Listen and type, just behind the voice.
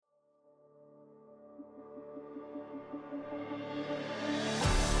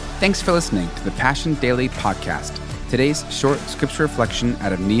Thanks for listening to the Passion Daily Podcast. Today's short scripture reflection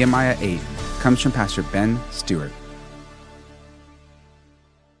out of Nehemiah 8 comes from Pastor Ben Stewart.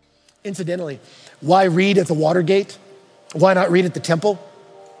 Incidentally, why read at the Watergate? Why not read at the temple?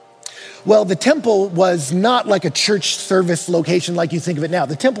 Well, the temple was not like a church service location like you think of it now.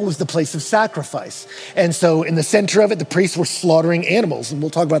 The temple was the place of sacrifice. And so in the center of it, the priests were slaughtering animals. And we'll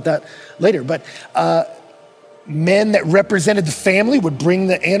talk about that later. But men that represented the family would bring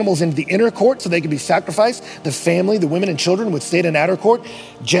the animals into the inner court so they could be sacrificed. The family, the women and children would stay in an outer court.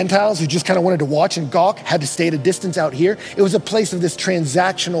 Gentiles who just kind of wanted to watch and gawk had to stay at a distance out here. It was a place of this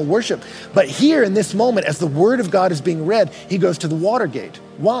transactional worship. But here in this moment, as the word of God is being read, he goes to the Watergate.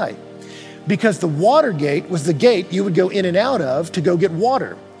 Why? Because the Watergate was the gate you would go in and out of to go get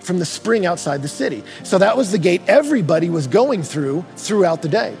water from the spring outside the city. So that was the gate everybody was going through throughout the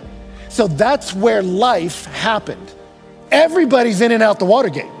day. So that's where life happened. Everybody's in and out the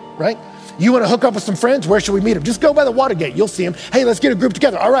Watergate, right? You want to hook up with some friends? Where should we meet them? Just go by the Watergate. You'll see them. Hey, let's get a group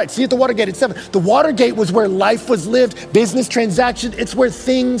together. All right, see you at the Watergate at 7. The Watergate was where life was lived, business transactions. It's where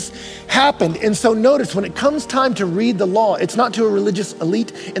things happened. And so notice when it comes time to read the law, it's not to a religious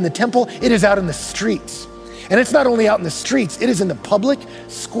elite in the temple. It is out in the streets. And it's not only out in the streets, it is in the public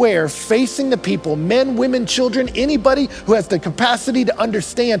square facing the people, men, women, children, anybody who has the capacity to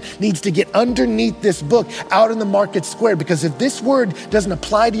understand needs to get underneath this book out in the market square. Because if this word doesn't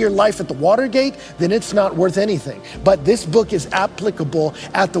apply to your life at the Watergate, then it's not worth anything. But this book is applicable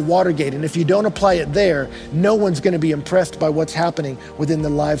at the Watergate. And if you don't apply it there, no one's going to be impressed by what's happening within the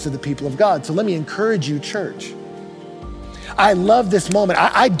lives of the people of God. So let me encourage you, church. I love this moment.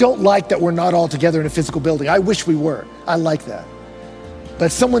 I don't like that we're not all together in a physical building. I wish we were. I like that.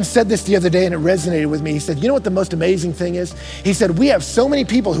 But someone said this the other day and it resonated with me. He said, you know what the most amazing thing is? He said, we have so many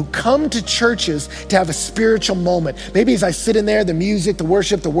people who come to churches to have a spiritual moment. Maybe as I sit in there, the music, the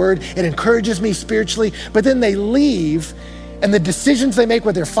worship, the word, it encourages me spiritually, but then they leave and the decisions they make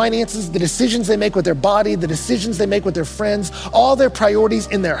with their finances, the decisions they make with their body, the decisions they make with their friends, all their priorities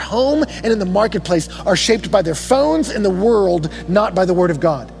in their home and in the marketplace are shaped by their phones and the world, not by the word of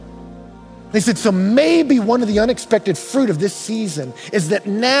God. They said, so maybe one of the unexpected fruit of this season is that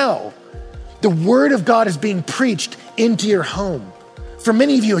now the word of God is being preached into your home. For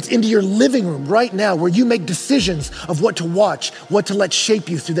many of you, it's into your living room right now where you make decisions of what to watch, what to let shape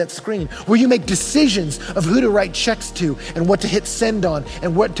you through that screen, where you make decisions of who to write checks to and what to hit send on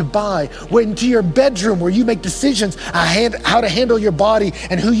and what to buy, where into your bedroom where you make decisions how to handle your body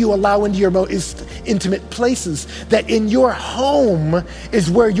and who you allow into your most intimate places. That in your home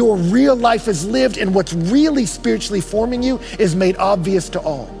is where your real life is lived and what's really spiritually forming you is made obvious to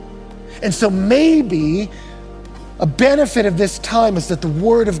all. And so maybe a benefit of this time is that the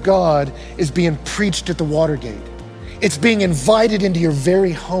word of God is being preached at the Watergate. It's being invited into your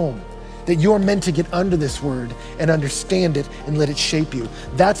very home, that you're meant to get under this word and understand it and let it shape you.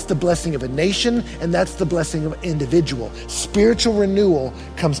 That's the blessing of a nation, and that's the blessing of an individual. Spiritual renewal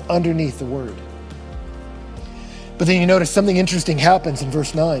comes underneath the word. But then you notice something interesting happens in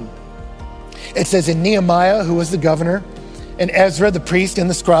verse 9. It says, in Nehemiah, who was the governor, and Ezra, the priest, and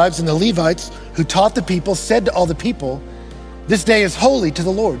the scribes, and the Levites, who taught the people, said to all the people, this day is holy to the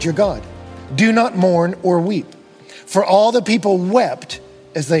Lord, your God. Do not mourn or weep. For all the people wept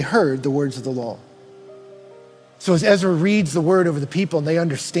as they heard the words of the law. So as Ezra reads the word over the people and they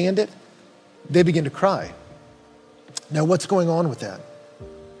understand it, they begin to cry. Now, what's going on with that?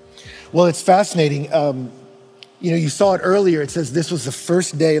 Well, it's fascinating. You saw it earlier. It says this was the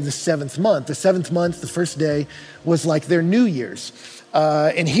first day of the 7th month. The 7th month, the first day, was like their New Year's.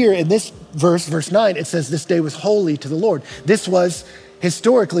 And here in this verse 9, it says this day was holy to the Lord. This was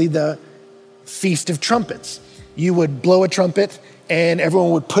historically the Feast of Trumpets. You would blow a trumpet and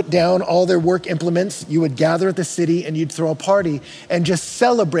everyone would put down all their work implements. You would gather at the city and you'd throw a party and just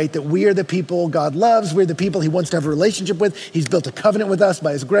celebrate that we are the people God loves. We're the people he wants to have a relationship with. He's built a covenant with us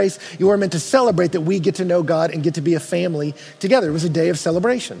by his grace. You are meant to celebrate that we get to know God and get to be a family together. It was a day of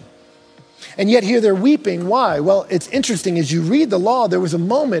celebration. And yet here they're weeping. Why? Well, it's interesting. As you read the law, there was a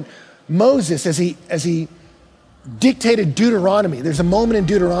moment, Moses, as he dictated Deuteronomy, there's a moment in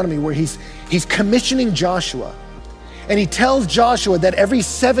Deuteronomy where he's commissioning Joshua. And he tells Joshua that every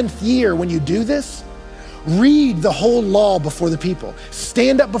 7th year when you do this, read the whole law before the people.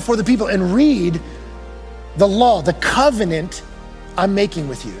 Stand up before the people and read the law, the covenant I'm making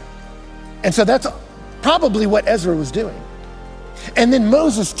with you. And so that's probably what Ezra was doing. And then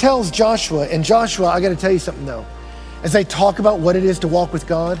Moses tells Joshua, and Joshua, I got to tell you something though. As they talk about what it is to walk with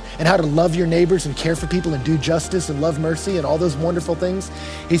God and how to love your neighbors and care for people and do justice and love mercy and all those wonderful things,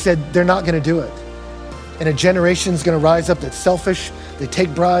 he said, they're not going to do it. And a generation's going to rise up that's selfish, They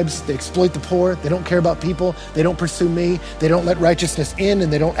take bribes, they exploit the poor, they don't care about people, they don't pursue me, they don't let righteousness in,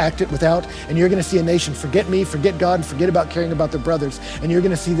 and they don't act it without. And you're gonna see a nation forget me, forget God, and forget about caring about their brothers. And you're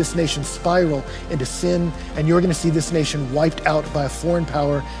gonna see this nation spiral into sin, and you're gonna see this nation wiped out by a foreign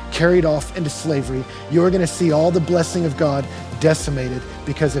power, carried off into slavery. You're gonna see all the blessing of God decimated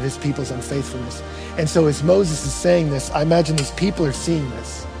because of his people's unfaithfulness. And so as Moses is saying this, I imagine these people are seeing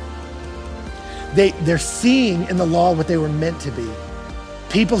this. They're seeing in the law what they were meant to be.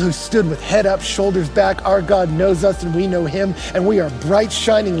 People who stood with head up, shoulders back. Our God knows us and we know him, and we are bright,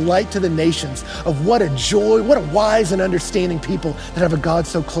 shining light to the nations of what a joy, what a wise and understanding people that have a God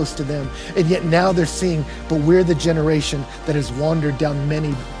so close to them. And yet now they're seeing, but we're the generation that has wandered down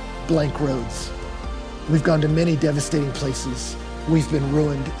many blank roads. We've gone to many devastating places. We've been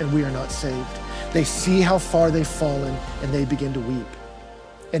ruined and we are not saved. They see how far they've fallen and they begin to weep.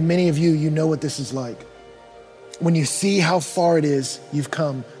 And many of you know what this is like. When you see how far it is you've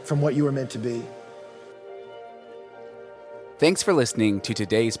come from what you were meant to be. Thanks for listening to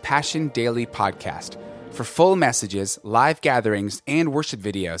today's Passion Daily podcast. For full messages, live gatherings, and worship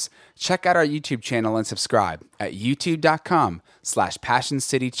videos, check out our YouTube channel and subscribe at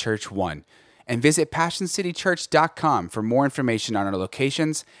youtube.com/PassionCityChurch1 and visit PassionCityChurch.com for more information on our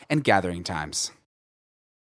locations and gathering times.